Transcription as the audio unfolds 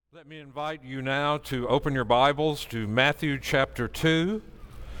Let me invite you now to open your Bibles to Matthew chapter 2.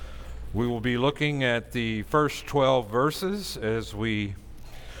 We will be looking at the first 12 verses as we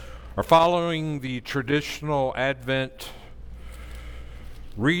are following the traditional Advent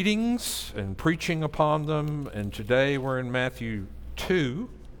readings and preaching upon them. And today we're in Matthew 2,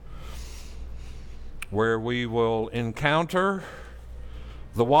 where we will encounter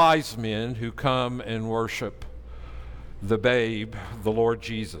the wise men who come and worship the babe, the Lord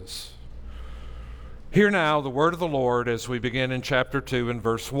Jesus. Hear now the word of the Lord as we begin in chapter 2 and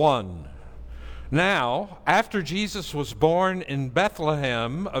verse 1. Now, after Jesus was born in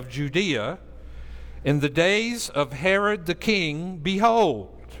Bethlehem of Judea, in the days of Herod the king,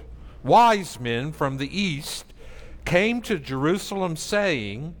 behold, wise men from the east came to Jerusalem,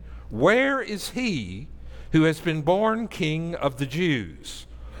 saying, Where is he who has been born King of the Jews?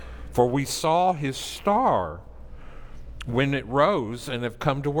 For we saw his star when it rose and have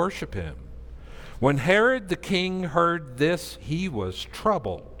come to worship him. When Herod the king heard this, he was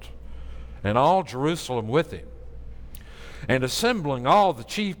troubled, and all Jerusalem with him. And assembling all the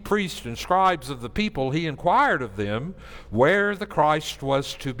chief priests and scribes of the people, he inquired of them where the Christ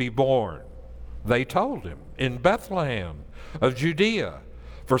was to be born. They told him, In Bethlehem of Judea,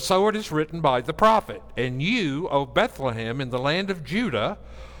 for so it is written by the prophet, And you, O Bethlehem, in the land of Judah,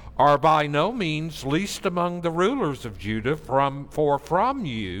 are by no means least among the rulers of Judah, for from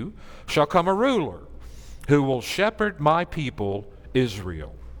you shall come a ruler who will shepherd my people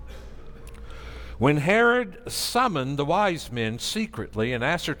Israel. When Herod summoned the wise men secretly and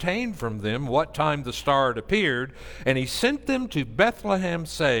ascertained from them what time the star had appeared, and he sent them to Bethlehem,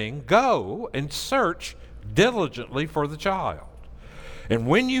 saying, Go and search diligently for the child. And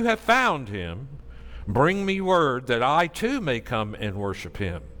when you have found him, bring me word that I too may come and worship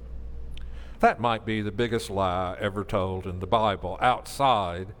him. That might be the biggest lie ever told in the Bible,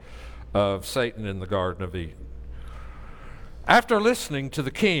 outside of Satan in the Garden of Eden. After listening to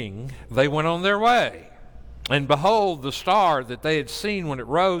the king, they went on their way. And behold, the star that they had seen when it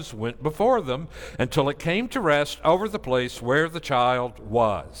rose went before them until it came to rest over the place where the child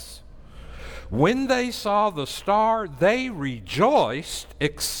was. When they saw the star, they rejoiced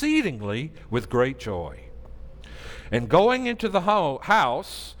exceedingly with great joy. And going into the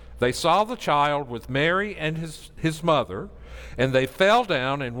house, they saw the child with Mary and his mother, and they fell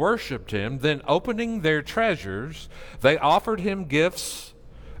down and worshipped him. Then opening their treasures, they offered him gifts,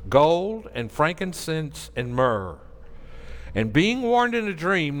 gold and frankincense and myrrh. And being warned in a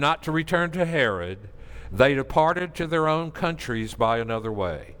dream not to return to Herod, they departed to their own countries by another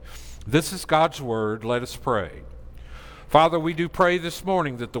way. This is God's word. Let us pray. Father, we do pray this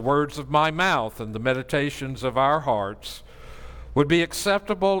morning that the words of my mouth and the meditations of our hearts would be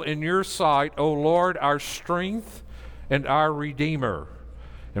acceptable in your sight, O Lord, our strength and our Redeemer.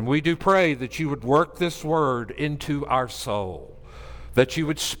 And we do pray that you would work this word into our soul, that you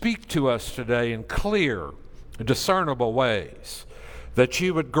would speak to us today in clear, discernible ways, that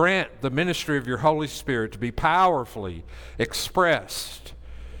you would grant the ministry of your Holy Spirit to be powerfully expressed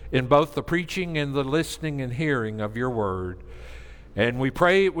in both the preaching and the listening and hearing of your word. And we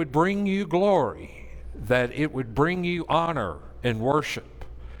pray it would bring you glory, that it would bring you honor and worship.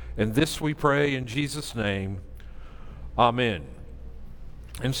 And this we pray in Jesus' name. Amen.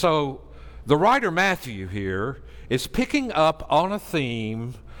 And so the writer Matthew here is picking up on a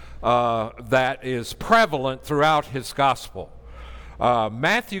theme that is prevalent throughout his gospel.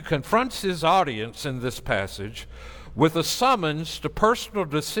 Matthew confronts his audience in this passage with a summons to personal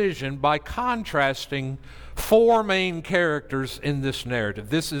decision by contrasting four main characters in this narrative.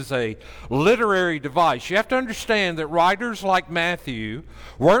 This is a literary device. You have to understand that writers like Matthew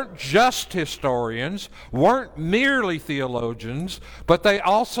weren't just historians, weren't merely theologians, but they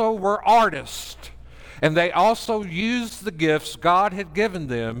also were artists. And they also used the gifts God had given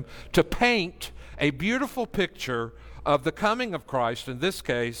them to paint a beautiful picture of the coming of Christ, in this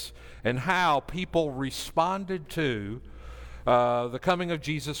case, and how people responded to the coming of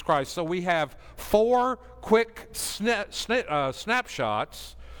Jesus Christ. So we have four quick snapshots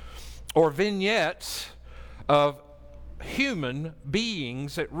or vignettes of human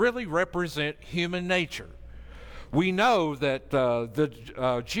beings that really represent human nature. We know that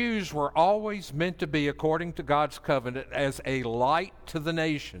the Jews were always meant to be, according to God's covenant, as a light to the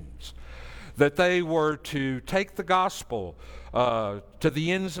nations, that they were to take the gospel to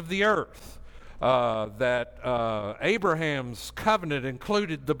the ends of the earth, that Abraham's covenant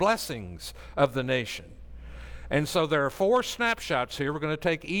included the blessings of the nation. And so there are four snapshots here. We're going to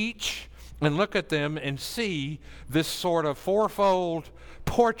take each and look at them and see this sort of fourfold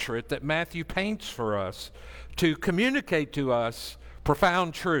portrait that Matthew paints for us to communicate to us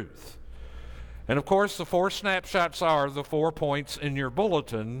profound truth. And of course, the 4 snapshots are the 4 points in your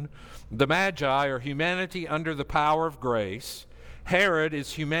bulletin. The Magi are humanity under the power of grace. Herod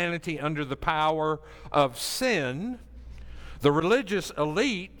is humanity under the power of sin. The religious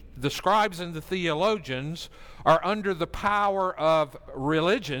elite, the scribes and the theologians, are under the power of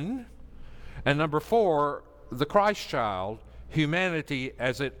religion. And number 4, the Christ child, humanity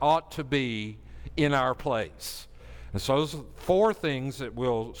as it ought to be in our place. And so those are 4 things that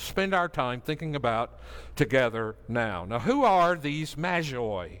we'll spend our time thinking about together now. Now, who are these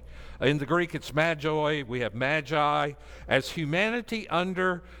Magi? In the Greek, it's Magi. We have Magi as humanity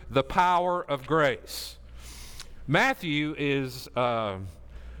under the power of grace. Matthew is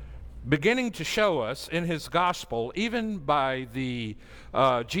beginning to show us in his gospel, even by the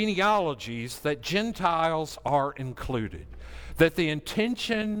genealogies, that Gentiles are included. That the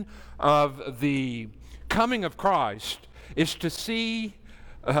intention of the coming of Christ is to see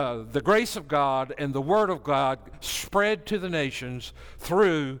the grace of God and the Word of God spread to the nations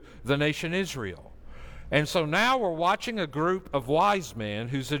through the nation Israel. And so now we're watching a group of wise men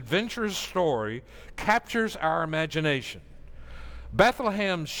whose adventurous story captures our imagination.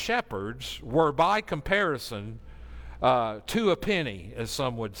 Bethlehem's shepherds were, by comparison, to a penny, as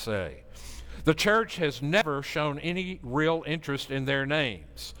some would say. The church has never shown any real interest in their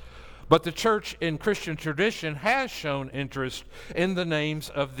names. But the church in Christian tradition has shown interest in the names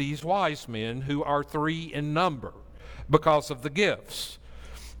of these wise men, who are 3 in number because of the gifts.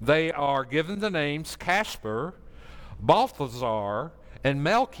 They are given the names Casper, Balthazar, and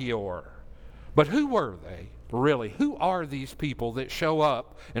Melchior. But who were they, really? Who are these people that show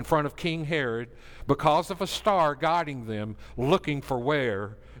up in front of King Herod because of a star guiding them, looking for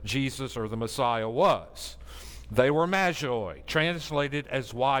where Jesus or the Messiah was? They were Magi, translated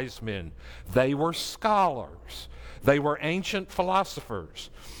as wise men. They were scholars. They were ancient philosophers.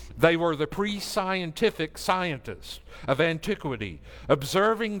 They were the pre-scientific scientists of antiquity,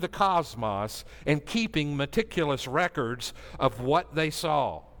 observing the cosmos and keeping meticulous records of what they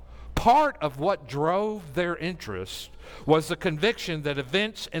saw. Part of what drove their interest was the conviction that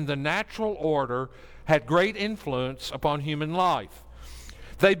events in the natural order had great influence upon human life.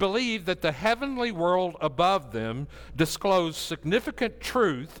 They believed that the heavenly world above them disclosed significant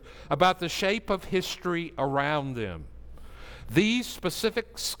truth about the shape of history around them. These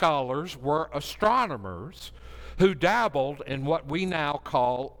specific scholars were astronomers who dabbled in what we now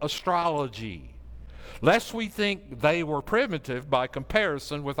call astrology. Lest we think they were primitive by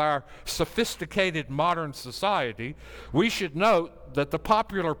comparison with our sophisticated modern society, we should note that the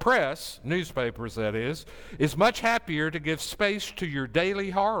popular press, newspapers that is much happier to give space to your daily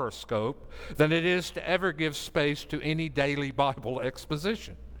horoscope than it is to ever give space to any daily Bible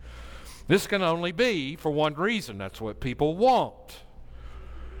exposition. This can only be for one reason: that's what people want.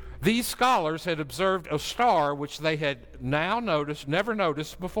 These scholars had observed a star which they had now noticed, never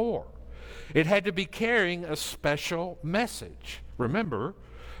noticed before. It had to be carrying a special message. Remember,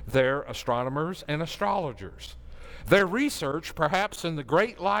 they're astronomers and astrologers. Their research, perhaps in the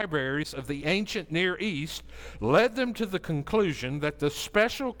great libraries of the ancient Near East, led them to the conclusion that the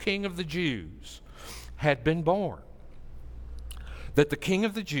special King of the Jews had been born. That the King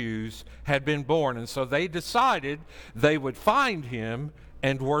of the Jews had been born, and so they decided they would find him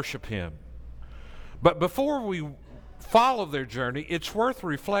and worship him. But before we follow their journey, it's worth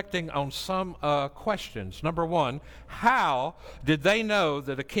reflecting on some questions. Number 1, how did they know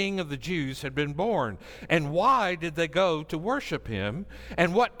that a king of the Jews had been born? And why did they go to worship him?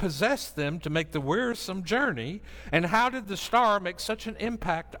 And what possessed them to make the wearisome journey? And how did the star make such an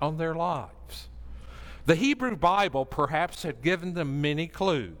impact on their lives? The Hebrew Bible perhaps had given them many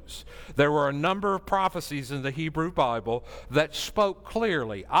clues. There were a number of prophecies in the Hebrew Bible that spoke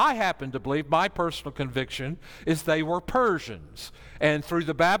clearly. I happen to believe, my personal conviction is they were Persians. And through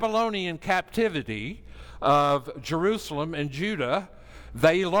the Babylonian captivity of Jerusalem and Judah,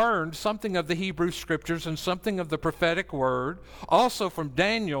 they learned something of the Hebrew Scriptures and something of the prophetic word. Also from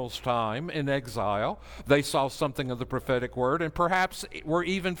Daniel's time in exile, they saw something of the prophetic word, and perhaps were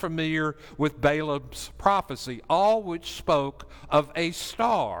even familiar with Balaam's prophecy, all which spoke of a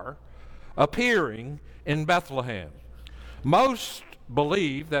star appearing in Bethlehem. Most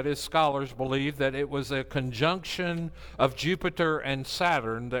believe, that is, scholars believe, that it was a conjunction of Jupiter and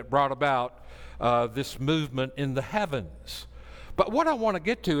Saturn that brought about this movement in the heavens. But what I want to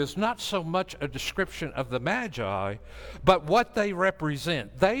get to is not so much a description of the Magi, but what they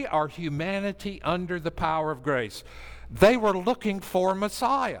represent. They are humanity under the power of grace. They were looking for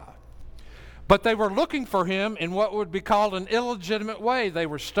Messiah, but they were looking for him in what would be called an illegitimate way. They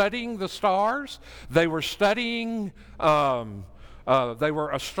were studying the stars. They were studying They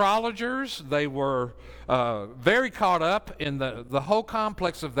were astrologers. They were very caught up in the whole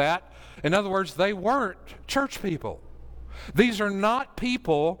complex of that. In other words, they weren't church people. These are not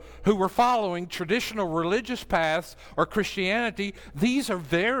people who were following traditional religious paths or Christianity. These are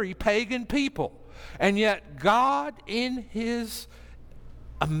very pagan people. And yet God, in His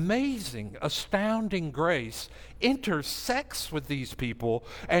amazing, astounding grace, intersects with these people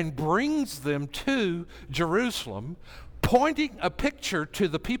and brings them to Jerusalem, pointing a picture to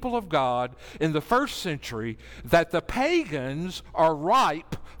the people of God in the first century that the pagans are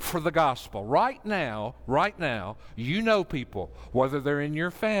ripe for the gospel. Right now, you know people, whether they're in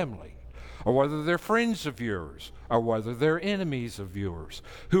your family, or whether they're friends of yours, or whether they're enemies of yours,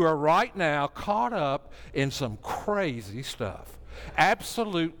 who are right now caught up in some crazy stuff.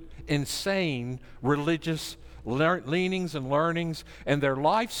 Absolute, insane religious leanings and learnings, and their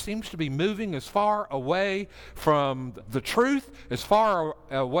life seems to be moving as far away from the truth, as far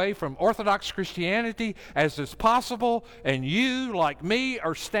away from Orthodox Christianity as is possible, and you, like me,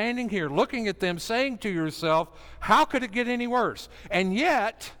 are standing here looking at them saying to yourself, how could it get any worse? And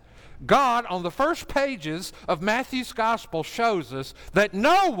yet, God, on the first pages of Matthew's Gospel, shows us that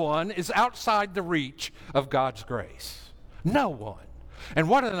no one is outside the reach of God's grace. No one. And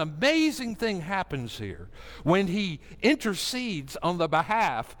what an amazing thing happens here when He intercedes on the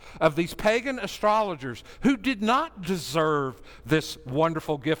behalf of these pagan astrologers who did not deserve this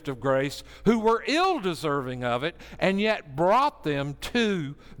wonderful gift of grace, who were ill-deserving of it, and yet brought them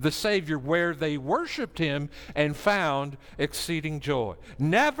to the Savior where they worshiped Him and found exceeding joy.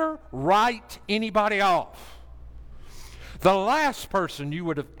 Never write anybody off. The last person you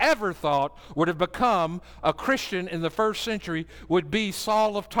would have ever thought would have become a Christian in the first century would be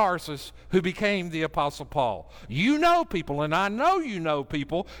Saul of Tarsus, who became the Apostle Paul. You know people, and I know you know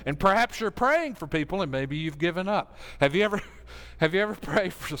people, and perhaps you're praying for people, and maybe you've given up. Have you ever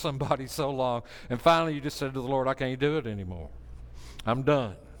prayed for somebody so long, and finally you just said to the Lord, I can't do it anymore. I'm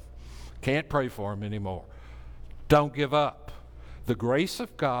done. Can't pray for them anymore. Don't give up. The grace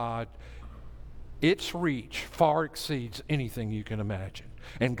of God, its reach far exceeds anything you can imagine.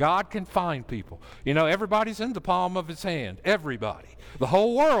 And God can find people. You know, everybody's in the palm of His hand. Everybody. The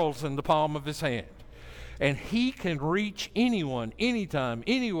whole world's in the palm of His hand. And He can reach anyone, anytime,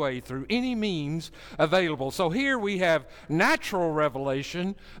 anyway, through any means available. So here we have natural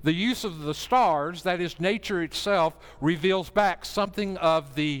revelation. The use of the stars, that is, nature itself, reveals back something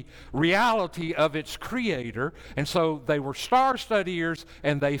of the reality of its creator. And so they were star studiers,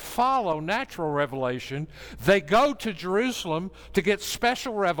 and they follow natural revelation. They go to Jerusalem to get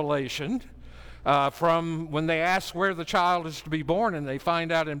special revelation. From when they ask where the child is to be born and they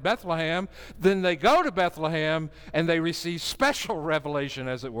find out in Bethlehem, then they go to Bethlehem and they receive special revelation,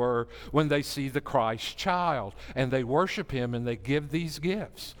 as it were, when they see the Christ child. And they worship Him and they give these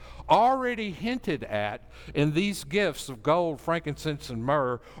gifts. Already hinted at in these gifts of gold, frankincense, and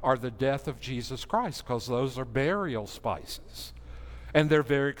myrrh are the death of Jesus Christ, because those are burial spices. And they're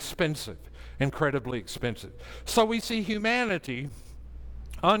very expensive, incredibly expensive. So we see humanity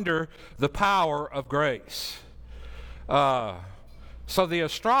under the power of grace. So the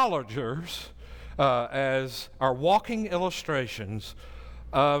astrologers as are walking illustrations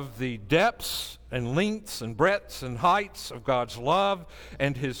of the depths and lengths and breadths and heights of God's love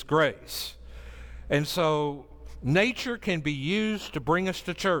and His grace. And so nature can be used to bring us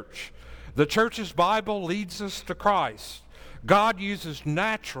to church. The church's Bible leads us to Christ. God uses the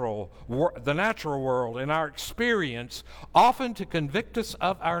natural world in our experience often to convict us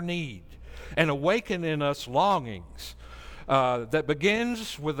of our need and awaken in us longings that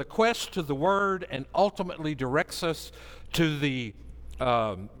begins with a quest to the Word and ultimately directs us to the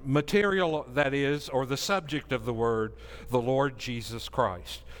material that is, or the subject of the Word, the Lord Jesus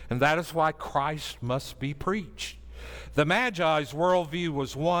Christ. And that is why Christ must be preached. The Magi's worldview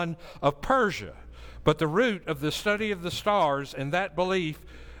was one of Persia. But the root of the study of the stars and that belief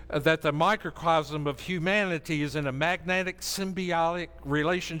that the microcosm of humanity is in a magnetic symbiotic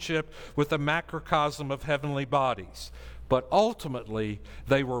relationship with the macrocosm of heavenly bodies. But ultimately,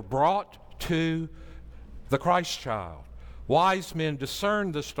 they were brought to the Christ child. Wise men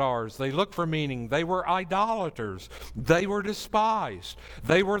discerned the stars. They looked for meaning. They were idolaters. They were despised.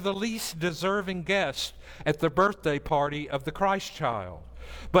 They were the least deserving guests at the birthday party of the Christ child.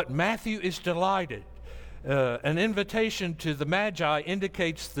 But Matthew is delighted. An invitation to the Magi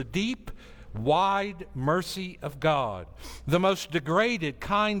indicates the deep, wide mercy of God. The most degraded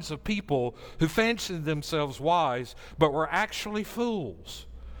kinds of people who fancied themselves wise but were actually fools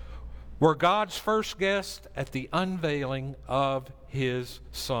were God's first guests at the unveiling of His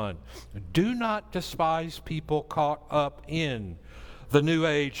Son. Do not despise people caught up in the New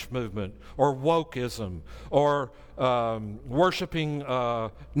Age movement, or wokeism, or worshiping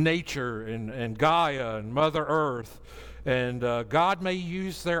nature and Gaia and Mother Earth. And God may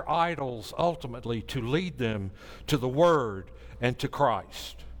use their idols ultimately to lead them to the Word and to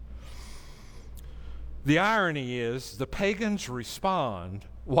Christ. The irony is the pagans respond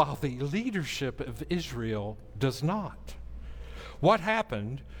while the leadership of Israel does not. What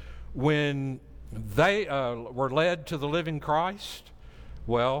happened when they were led to the living Christ?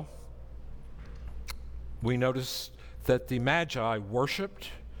 Well, we notice that the Magi worshiped,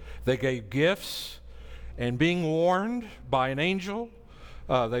 they gave gifts, and being warned by an angel,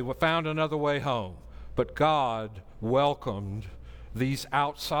 they found another way home. But God welcomed these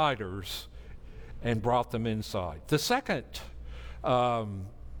outsiders and brought them inside. The second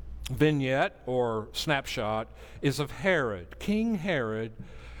vignette or snapshot is of Herod. King Herod.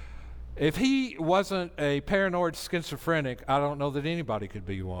 If he wasn't a paranoid schizophrenic, I don't know that anybody could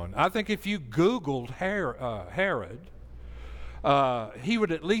be one. I think if you Googled Herod, he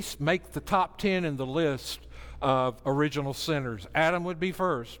would at least make the top 10 in the list of original sinners. Adam would be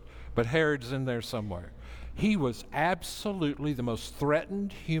first, but Herod's in there somewhere. He was absolutely the most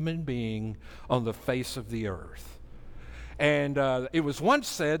threatened human being on the face of the earth. And it was once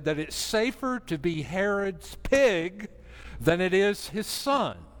said that it's safer to be Herod's pig than it is his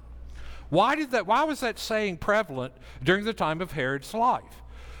son. Why was that saying prevalent during the time of Herod's life?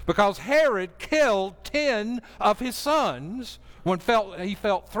 Because Herod killed 10 of his sons when he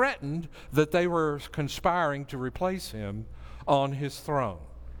felt threatened that they were conspiring to replace him on his throne.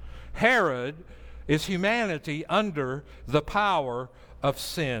 Herod is humanity under the power of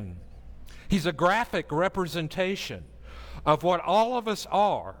sin. He's a graphic representation of what all of us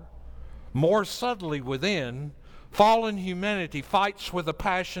are. More subtly within, fallen humanity fights with a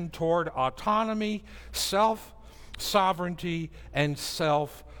passion toward autonomy, self-sovereignty, and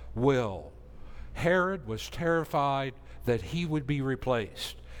self-will. Herod was terrified that he would be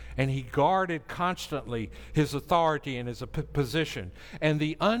replaced, and he guarded constantly his authority and his position. And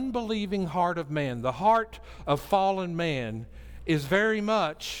the unbelieving heart of man, the heart of fallen man, is very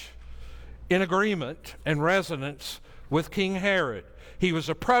much in agreement and resonance with King Herod. He was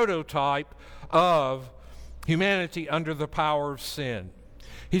a prototype of humanity under the power of sin.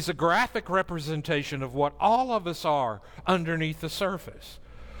 He's a graphic representation of what all of us are underneath the surface.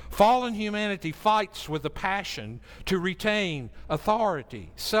 Fallen humanity fights with a passion to retain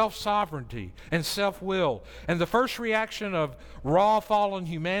authority, self-sovereignty, and self-will. And the first reaction of raw fallen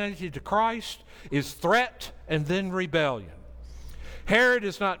humanity to Christ is threat and then rebellion. Herod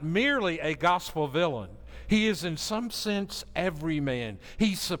is not merely a gospel villain. He is in some sense every man.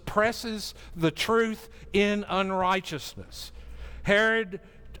 He suppresses the truth in unrighteousness. Herod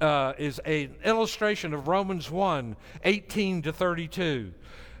is an illustration of Romans 1:18-32.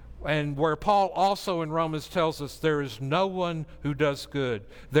 And where Paul also in Romans tells us there is no one who does good.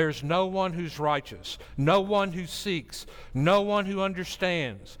 There's no one who's righteous. No one who seeks. No one who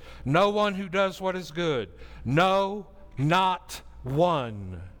understands. No one who does what is good. No, not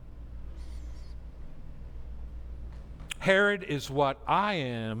one. Herod is what I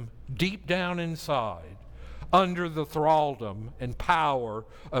am deep down inside, under the thraldom and power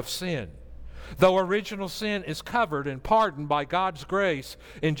of sin. Though original sin is covered and pardoned by God's grace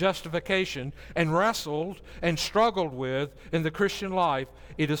in justification and wrestled and struggled with in the Christian life,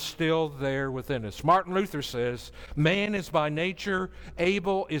 it is still there within us. Martin Luther says, man is not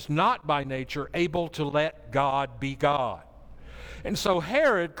by nature able to let God be God. And so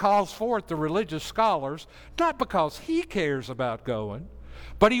Herod calls forth the religious scholars, not because he cares about going,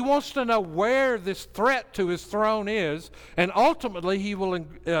 but he wants to know where this threat to his throne is, and ultimately he will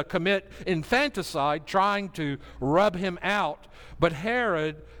commit infanticide trying to rub him out. But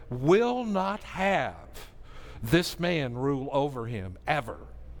Herod will not have this man rule over him, ever.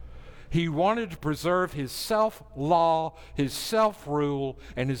 He wanted to preserve his self-law, his self-rule,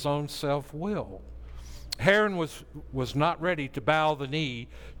 and his own self-will. Herod was not ready to bow the knee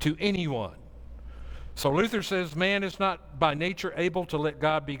to anyone. So Luther says man is not by nature able to let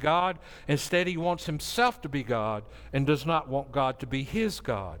God be God. Instead, he wants himself to be God and does not want God to be his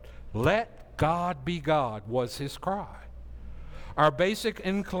God. Let God be God was his cry. Our basic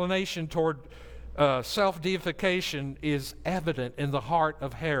inclination toward self-deification is evident in the heart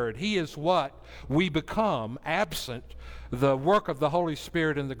of Herod. He is what we become absent the work of the Holy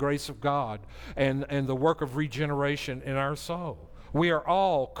Spirit and the grace of God and the work of regeneration in our soul. We are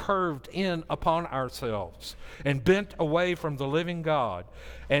all curved in upon ourselves and bent away from the living God.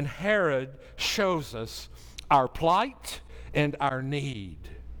 And Herod shows us our plight and our need.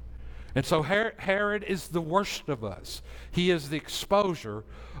 And so Herod is the worst of us. He is the exposure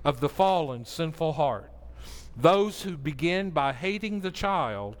of the fallen, sinful heart. Those who begin by hating the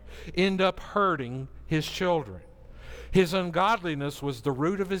child end up hurting his children. His ungodliness was the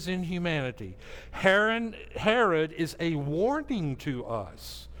root of his inhumanity. Herod is a warning to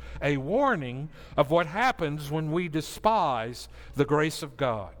us, a warning of what happens when we despise the grace of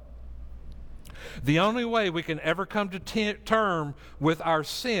God. The only way we can ever come to term with our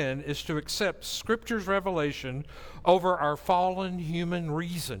sin is to accept Scripture's revelation over our fallen human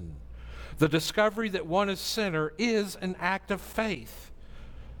reason. The discovery that one is sinner is an act of faith.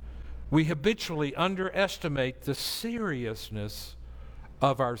 We habitually underestimate the seriousness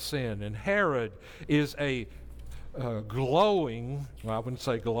of our sin. And Herod is a glowing, well, I wouldn't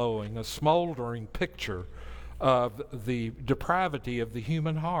say glowing, a smoldering picture of the depravity of the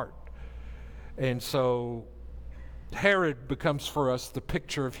human heart. And so Herod becomes for us the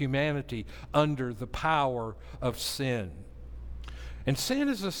picture of humanity under the power of sin. And sin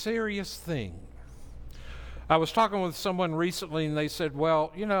is a serious thing. I was talking with someone recently and they said,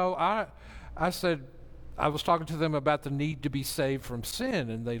 well, you know, I was talking to them about the need to be saved from sin.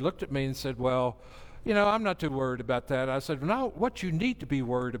 And they looked at me and said, well, you know, I'm not too worried about that. I said, no, what you need to be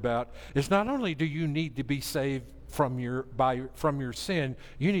worried about is not only do you need to be saved from your sin,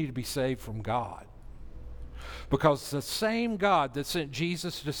 you need to be saved from God. Because the same God that sent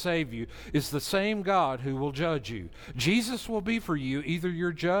Jesus to save you is the same God who will judge you. Jesus will be for you either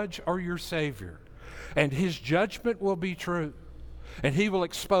your judge or your Savior. And his judgment will be true. And he will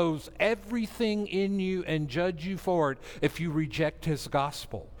expose everything in you and judge you for it if you reject his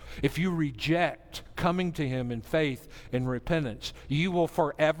gospel. If you reject coming to him in faith and repentance, you will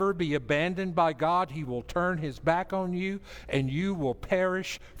forever be abandoned by God. He will turn his back on you, and you will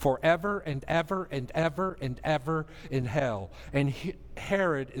perish forever and ever and ever and ever in hell. And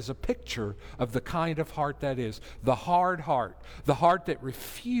Herod is a picture of the kind of heart that is, the hard heart, the heart that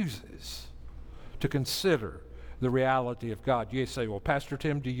refuses to consider the reality of God. You say, well, Pastor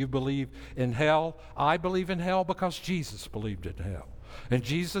Tim, do you believe in hell? I believe in hell because Jesus believed in hell. And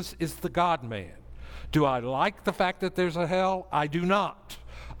Jesus is the God-man. Do I like the fact that there's a hell? I do not.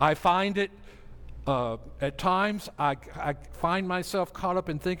 I find it, at times, I find myself caught up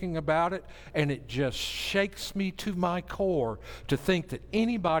in thinking about it, and it just shakes me to my core to think that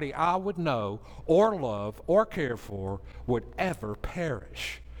anybody I would know or love or care for would ever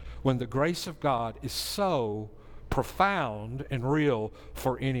perish when the grace of God is so profound and real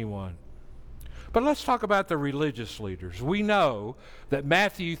for anyone. But let's talk about the religious leaders. We know that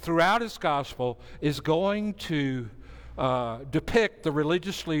Matthew, throughout his gospel, is going to depict the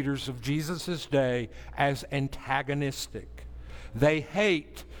religious leaders of Jesus' day as antagonistic. They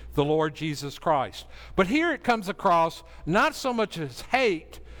hate the Lord Jesus Christ. But here it comes across not so much as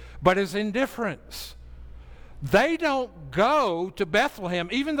hate, but as indifference. They don't go to Bethlehem,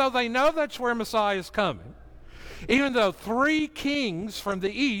 even though they know that's where Messiah is coming. Even though 3 kings from the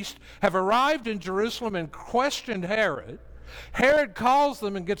east have arrived in Jerusalem and questioned Herod, Herod calls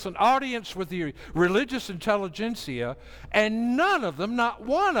them and gets an audience with the religious intelligentsia, and none of them, not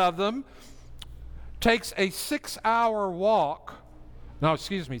one of them, takes a 3-hour walk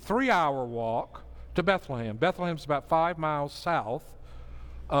to Bethlehem. Bethlehem's about 5 miles south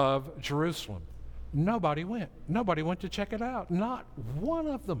of Jerusalem. Nobody went. Nobody went to check it out. Not one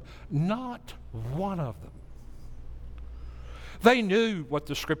of them. Not one of them. They knew what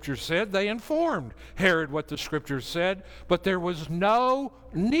the Scriptures said. They informed Herod what the Scriptures said, but there was no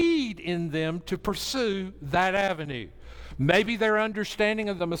need in them to pursue that avenue. Maybe their understanding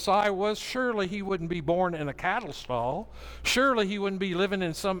of the Messiah was, surely he wouldn't be born in a cattle stall. Surely he wouldn't be living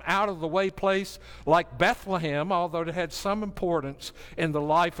in some out-of-the-way place like Bethlehem, although it had some importance in the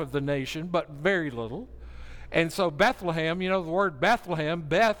life of the nation, but very little. And so Bethlehem, you know, the word Bethlehem,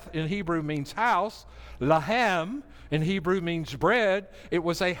 Beth in Hebrew means house. Lahem in Hebrew means bread. It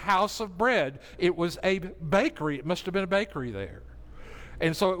was a house of bread. It was a bakery. It must have been a bakery there.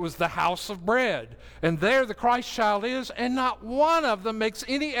 And so it was the house of bread. And there the Christ child is, and not one of them makes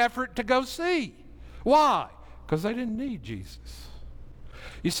any effort to go see. Why? Because they didn't need Jesus.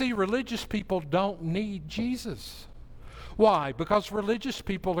 You see, religious people don't need Jesus. Why? Because religious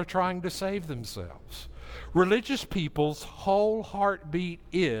people are trying to save themselves. Religious people's whole heartbeat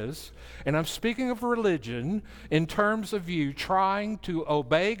is, and I'm speaking of religion in terms of you trying to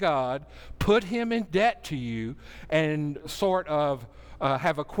obey God, put him in debt to you, and sort of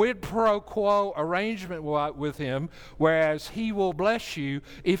have a quid pro quo arrangement with him, whereas he will bless you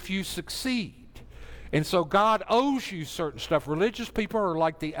if you succeed. And so God owes you certain stuff. Religious people are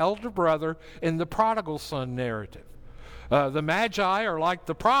like the elder brother in the prodigal son narrative. The Magi are like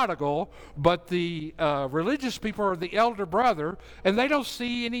the prodigal, but the religious people are the elder brother, and they don't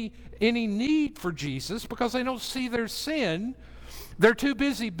see any need for Jesus because they don't see their sin. They're too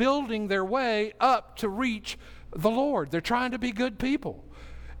busy building their way up to reach the Lord. They're trying to be good people.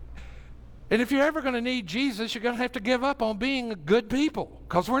 And if you're ever going to need Jesus, you're going to have to give up on being good people,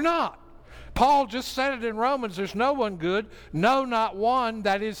 because we're not. Paul just said it in Romans, there's no one good, no, not one,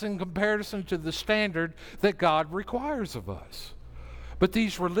 that is in comparison to the standard that God requires of us. But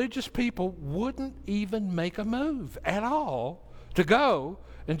these religious people wouldn't even make a move at all to go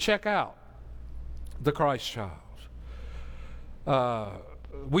and check out the Christ child.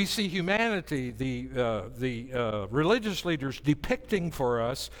 We see humanity, the religious leaders depicting for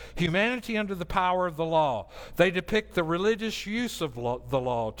us humanity under the power of the law. They depict the religious use of the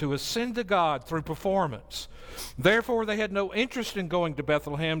law to ascend to God through performance. Therefore, they had no interest in going to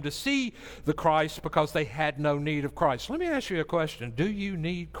Bethlehem to see the Christ because they had no need of Christ. Let me ask you a question. Do you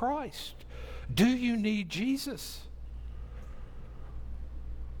need Christ? Do you need Jesus?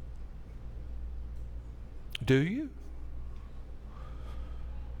 Do you?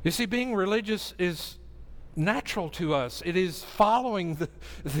 You see, being religious is natural to us. It is following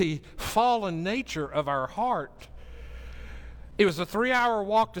the fallen nature of our heart. It was a 3-hour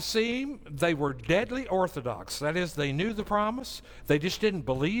walk to see him. They were deadly orthodox. That is, they knew the promise. They just didn't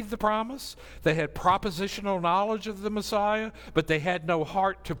believe the promise. They had propositional knowledge of the Messiah, but they had no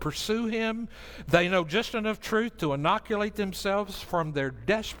heart to pursue him. They know just enough truth to inoculate themselves from their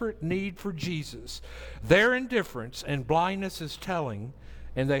desperate need for Jesus. Their indifference and blindness is telling.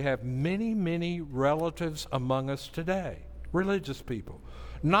 And they have many, many relatives among us today. Religious people,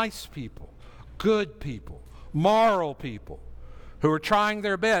 nice people, good people, moral people, who are trying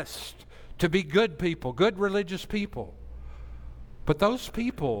their best to be good people, good religious people. But those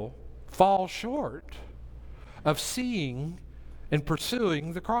people fall short of seeing and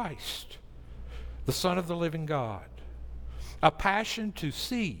pursuing the Christ, the Son of the living God. A passion to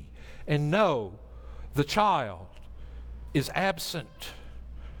see and know the child is absent.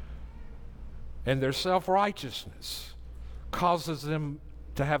 And their self-righteousness causes them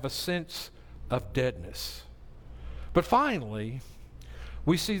to have a sense of deadness. But finally,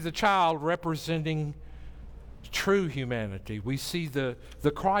 we see the child representing true humanity. We see the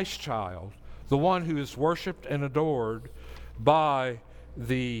Christ child, the one who is worshiped and adored by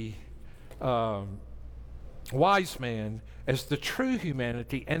the wise man, as the true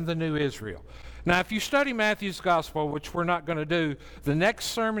humanity and the new Israel. Now, if you study Matthew's gospel, which we're not going to do, the next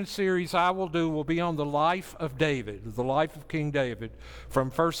sermon series I will do will be on the life of David, the life of King David, from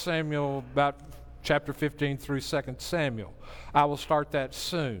 1 Samuel, about chapter 15 through 2 Samuel. I will start that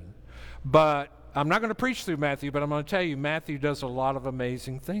soon. But I'm not going to preach through Matthew, but I'm going to tell you, Matthew does a lot of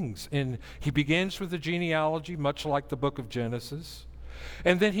amazing things. And he begins with the genealogy, much like the book of Genesis.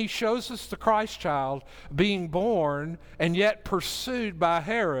 And then he shows us the Christ child being born and yet pursued by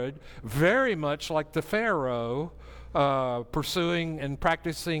Herod, very much like the Pharaoh pursuing and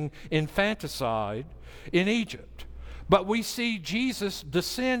practicing infanticide in Egypt. But we see Jesus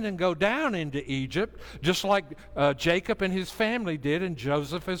descend and go down into Egypt, just like Jacob and his family did, and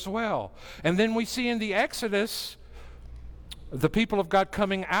Joseph as well. And then we see in the Exodus the people of God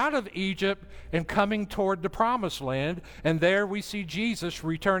coming out of Egypt and coming toward the promised land. And there we see Jesus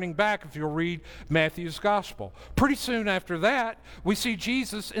returning back, if you'll read Matthew's gospel. Pretty soon after that, we see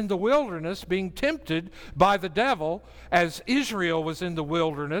Jesus in the wilderness being tempted by the devil, as Israel was in the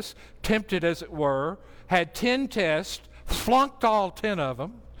wilderness, tempted as it were, had 10 tests, flunked all 10 of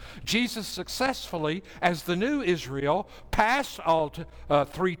them. Jesus successfully, as the new Israel, passed all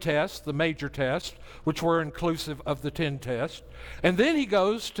 3 tests, the major tests, which were inclusive of the 10 tests. And then he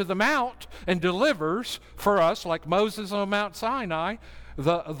goes to the mount and delivers for us, like Moses on Mount Sinai,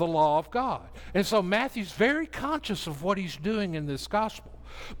 the law of God. And so Matthew's very conscious of what he's doing in this gospel.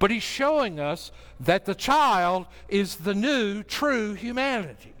 But he's showing us that the child is the new, true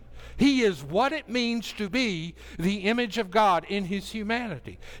humanity. He is what it means to be the image of God in his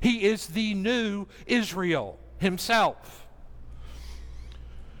humanity. He is the new Israel himself.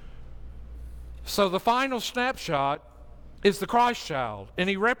 So the final snapshot is the Christ child, and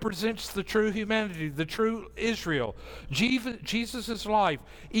he represents the true humanity, the true Israel. Jesus' life,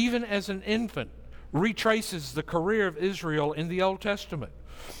 even as an infant, retraces the career of Israel in the Old Testament.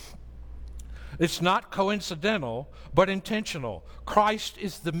 It's not coincidental, but intentional. Christ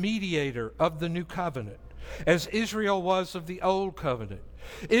is the mediator of the new covenant, as Israel was of the old covenant.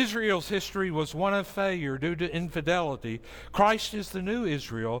 Israel's history was one of failure due to infidelity. Christ is the new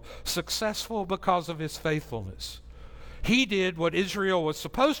Israel, successful because of his faithfulness. He did what Israel was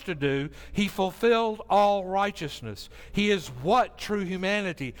supposed to do. He fulfilled all righteousness. He is what true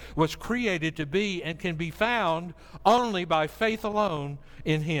humanity was created to be and can be found only by faith alone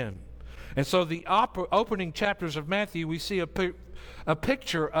in him. And so the opening chapters of Matthew, we see a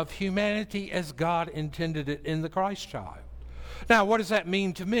picture of humanity as God intended it in the Christ child. Now, what does that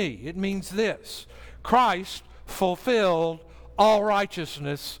mean to me? It means this: Christ fulfilled all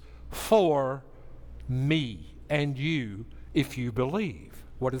righteousness for me and you if you believe.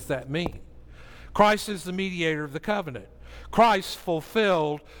 What does that mean? Christ is the mediator of the covenant. Christ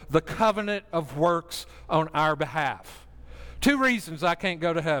fulfilled the covenant of works on our behalf. 2 reasons I can't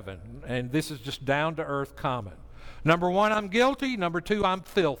go to heaven, and this is just down to earth common. Number 1, I'm guilty. Number 2, I'm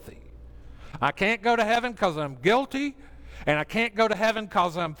filthy. I can't go to heaven because I'm guilty, and I can't go to heaven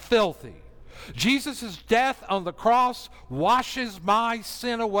because I'm filthy. Jesus' death on the cross washes my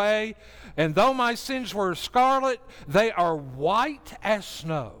sin away, and though my sins were scarlet, they are white as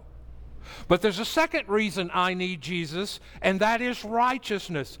snow. But there's a second reason I need Jesus, and that is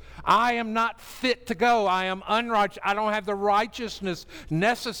righteousness. I am not fit to go. I am unrighteous. I don't have the righteousness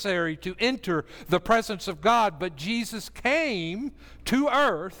necessary to enter the presence of God. But Jesus came to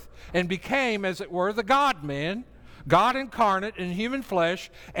earth and became, as it were, the God-man, God incarnate in human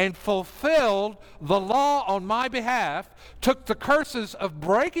flesh, and fulfilled the law on my behalf, took the curses of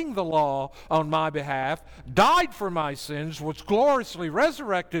breaking the law on my behalf, died for my sins, was gloriously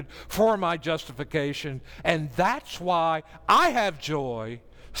resurrected for my justification, and that's why I have joy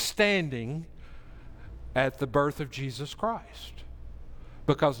standing at the birth of Jesus Christ.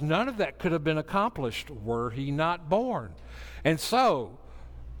 Because none of that could have been accomplished were he not born. And so,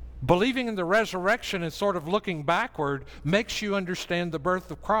 believing in the resurrection and sort of looking backward makes you understand the birth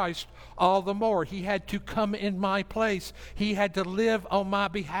of Christ all the more. He had to come in my place. He had to live on my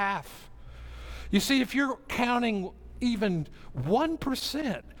behalf. You see, if you're counting even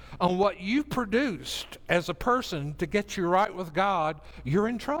 1% on what you produced as a person to get you right with God, you're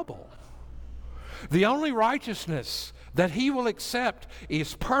in trouble. The only righteousness that he will accept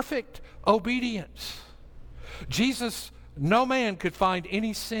is perfect obedience. No man could find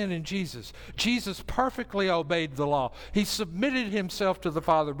any sin in Jesus. Jesus perfectly obeyed the law. He submitted himself to the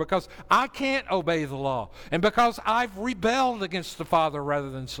Father because I can't obey the law, and because I've rebelled against the Father rather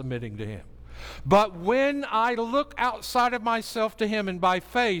than submitting to him. But when I look outside of myself to him and by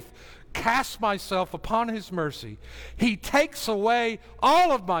faith cast myself upon his mercy, he takes away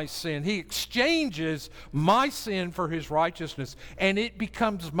all of my sin. He exchanges my sin for his righteousness, and it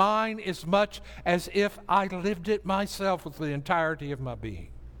becomes mine as much as if I lived it myself with the entirety of my being.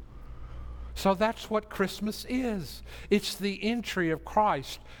 So that's what Christmas is. It's the entry of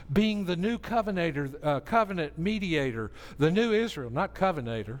Christ being the new covenant mediator, the new Israel, not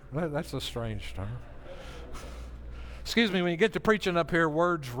covenanter. That's a strange term. Excuse me, when you get to preaching up here,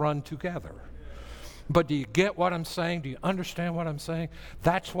 words run together. But do you get what I'm saying? Do you understand what I'm saying?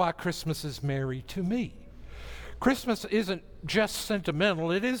 That's why Christmas is merry to me. Christmas isn't just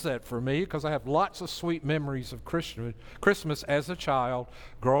sentimental. It is that for me because I have lots of sweet memories of Christmas as a child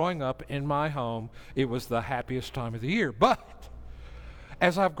growing up in my home. It was the happiest time of the year. But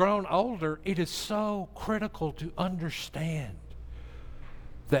as I've grown older, it is so critical to understand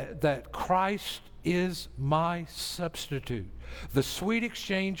that Christ is my substitute. The sweet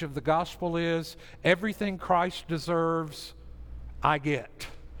exchange of the gospel is everything Christ deserves, I get.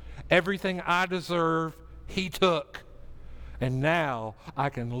 Everything I deserve, he took. And now I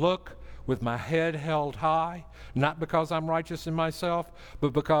can look with my head held high, not because I'm righteous in myself,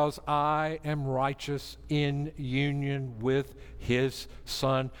 but because I am righteous in union with his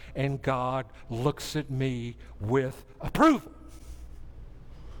Son, and God looks at me with approval.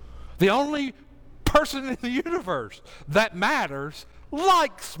 The only person in the universe that matters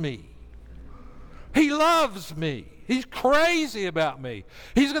likes me. He loves me. He's crazy about me.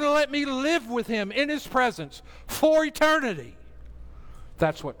 He's going to let me live with him in his presence for eternity.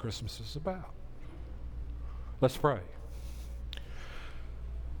 That's what Christmas is about. Let's pray.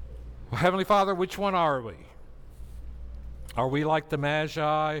 Well, Heavenly Father, which one are we? Are we like the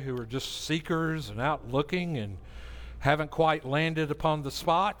Magi who are just seekers and out looking and haven't quite landed upon the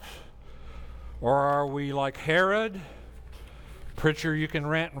spot? Or are we like Herod? Preacher, you can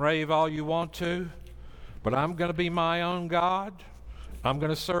rant and rave all you want to, but I'm going to be my own God. I'm going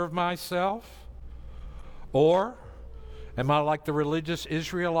to serve myself. Or am I like the religious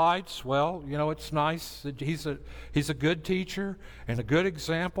Israelites? Well, you know, it's nice that he's a good teacher and a good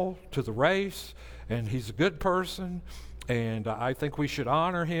example to the race, and he's a good person, and I think we should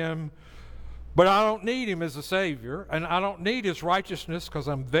honor him. But I don't need him as a Savior, and I don't need his righteousness because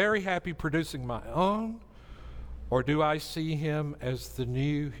I'm very happy producing my own. Or do I see him as the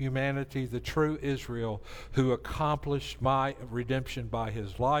new humanity, the true Israel, who accomplished my redemption by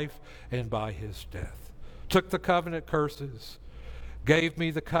his life and by his death? Took the covenant curses, gave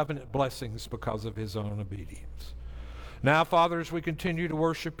me the covenant blessings because of his own obedience. Now, Father, as we continue to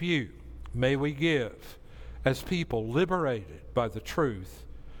worship you, may we give as people liberated by the truth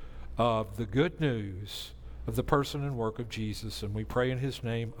of the good news of the person and work of Jesus. And we pray in his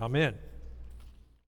name. Amen.